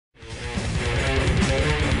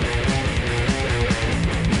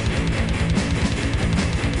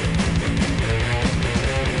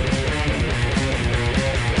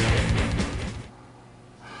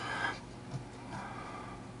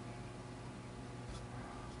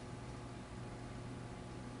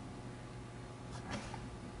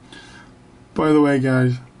By the way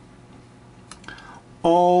guys,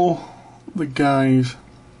 all the guys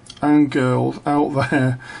and girls out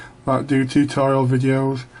there that do tutorial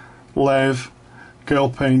videos, les,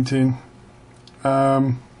 girl painting,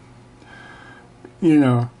 you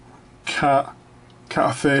know,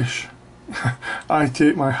 catfish, I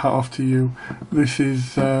take my hat off to you. This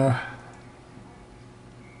is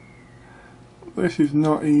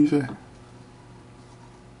not easy.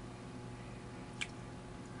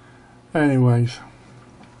 Anyways,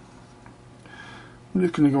 I'm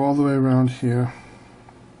just going to go all the way around here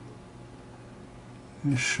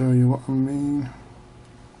and show you what I mean.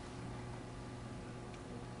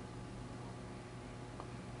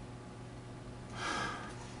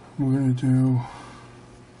 We're going to do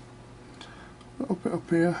a little bit up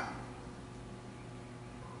here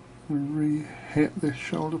and re-hit this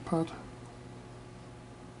shoulder pad.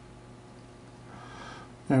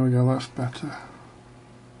 There we go, that's better.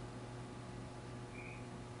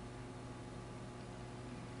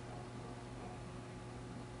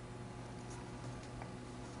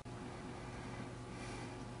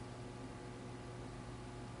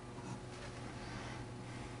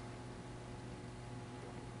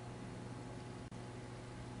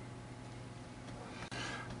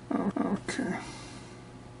 Okay.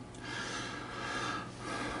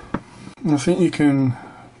 I think you can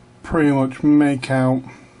pretty much make out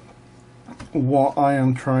what I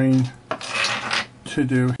am trying to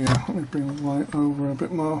do here. Let me bring the light over a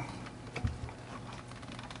bit more.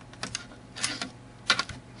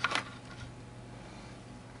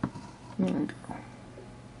 There we go.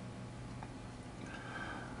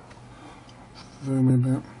 Zoom in a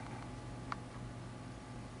bit.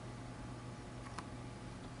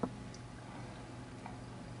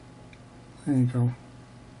 There you go.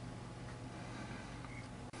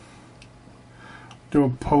 Do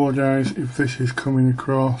apologise if this is coming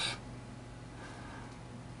across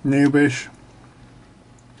noobish,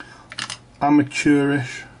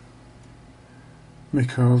 amateurish,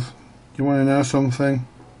 because you want to know something?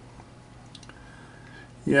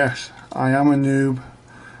 Yes, I am a noob,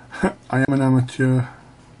 I am an amateur,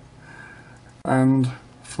 and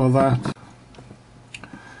for that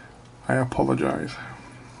I apologise.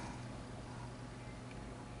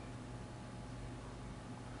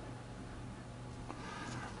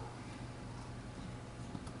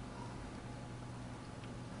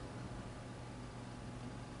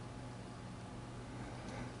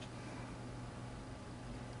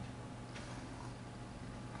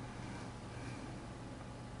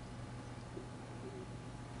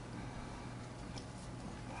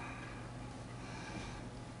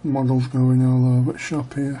 Models going all over the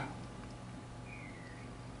shop here.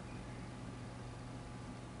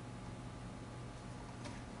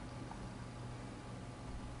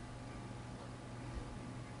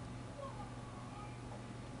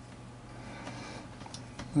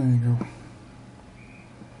 There you go.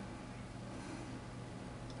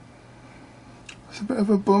 It's a bit of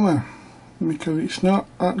a bummer because it's not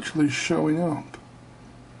actually showing up.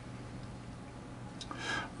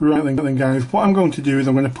 Right then guys, what I'm going to do is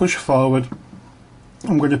I'm going to push forward.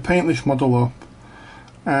 I'm going to paint this model up,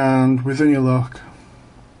 and with any luck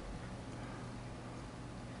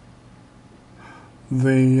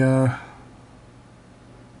the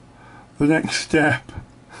next step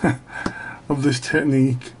of this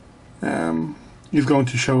technique is going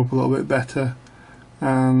to show up a little bit better,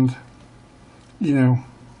 and you know,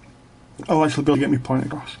 I'll actually be able to get my point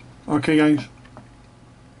across. Okay guys?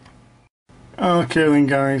 Okay then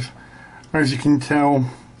guys, as you can tell,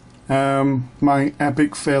 my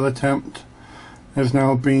epic fail attempt has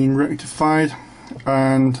now been rectified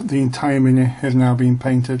and the entire mini has now been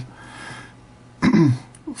painted.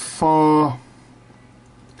 For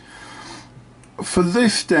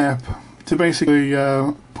this step, to basically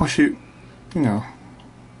push it, you know,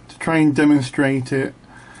 to try and demonstrate it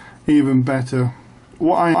even better,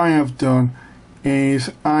 what I have done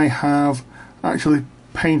is I have actually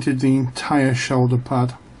painted the entire shoulder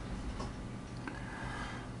pad.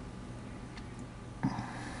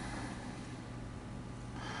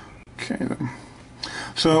 Okay then.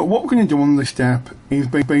 So what we're going to do on this step is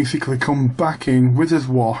basically come back in with this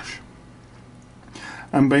wash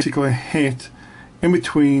and basically hit in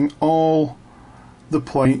between all the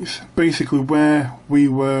plates, basically where we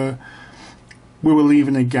were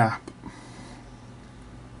leaving a gap.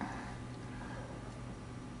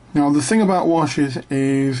 Now the thing about washes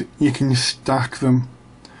is you can stack them.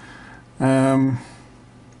 You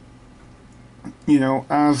know,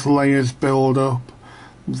 as layers build up,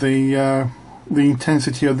 the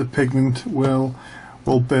intensity of the pigment will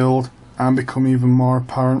build and become even more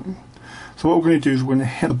apparent. So what we're going to do is we're going to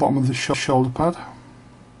hit the bottom of the shoulder pad.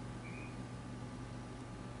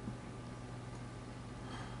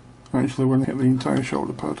 Actually, we're going to hit the entire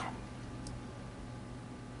shoulder pad.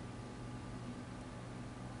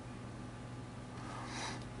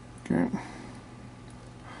 Okay.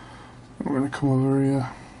 We're going to come over here.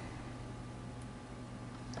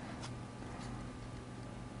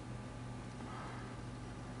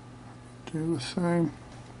 Do the same.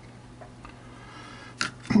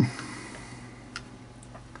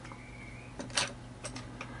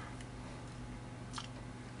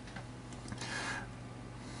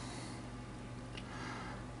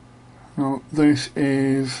 Now this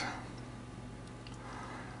is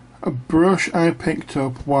a brush I picked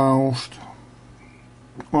up whilst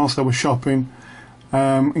I was shopping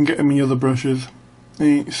and getting me other brushes.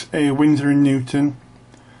 It's a Winsor & Newton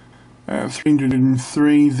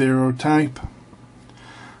 303 0 type,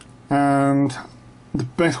 and the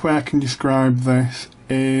best way I can describe this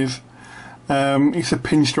is it's a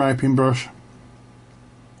pinstriping brush.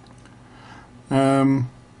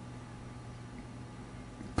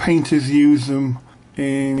 Painters use them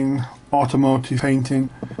in automotive painting,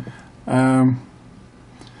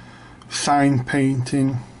 sign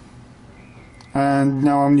painting, and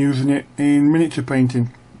now I'm using it in miniature painting.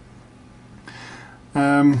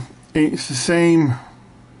 It's the same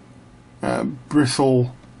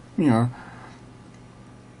bristle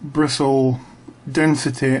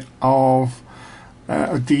density of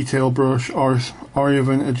a detail brush or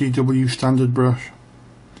even a GW standard brush.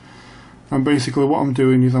 And basically what I'm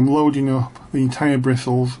doing is I'm loading up the entire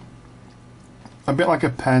bristles a bit like a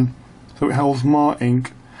pen, so it holds more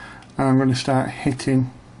ink, and I'm going to start hitting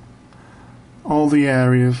all the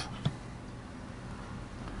areas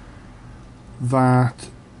that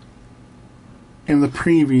in the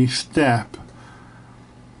previous step,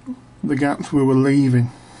 the gaps we were leaving.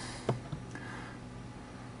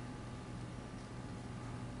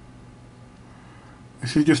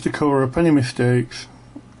 This is just to cover up any mistakes,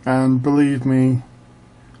 and believe me,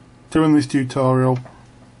 doing this tutorial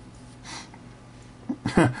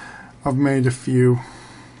I've made a few.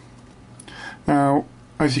 Now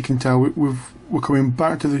as you can tell, we're coming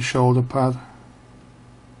back to the shoulder pad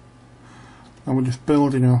and we're just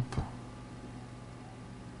building up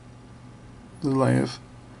the layers.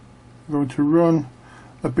 We're going to run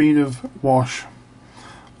a bead of wash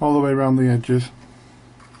all the way around the edges.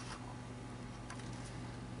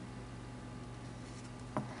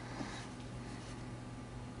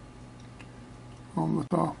 On the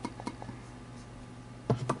top.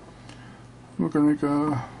 We're going to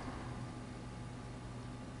go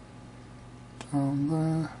down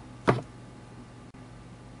there.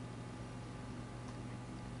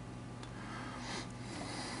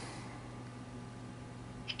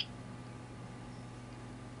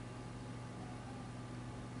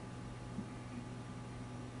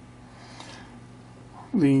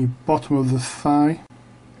 The bottom of the thigh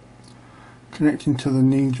connecting to the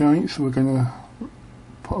knee joint, so we're going to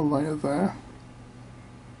put a layer there.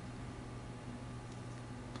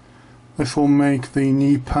 This will make the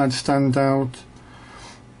knee pad stand out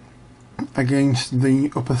against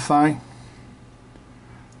the upper thigh.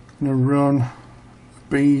 I'm going to run a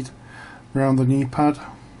bead around the knee pad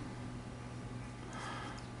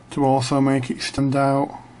to also make it stand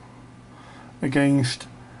out against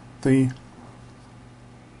the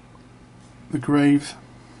graves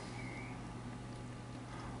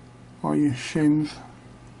or your shins.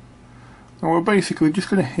 And we're basically just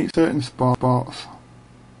going to hit certain spots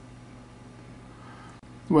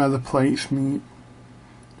where the plates meet.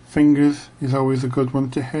 Fingers is always a good one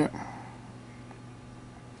to hit.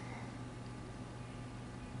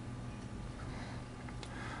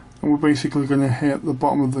 And we're basically going to hit the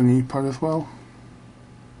bottom of the knee pad as well.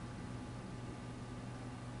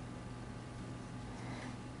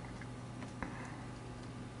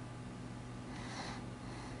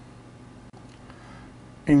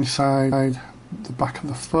 Inside the back of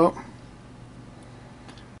the foot, we're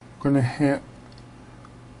going to hit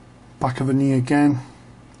back of the knee again,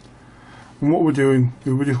 and what we're doing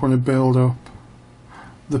is we just want to build up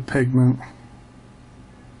the pigment.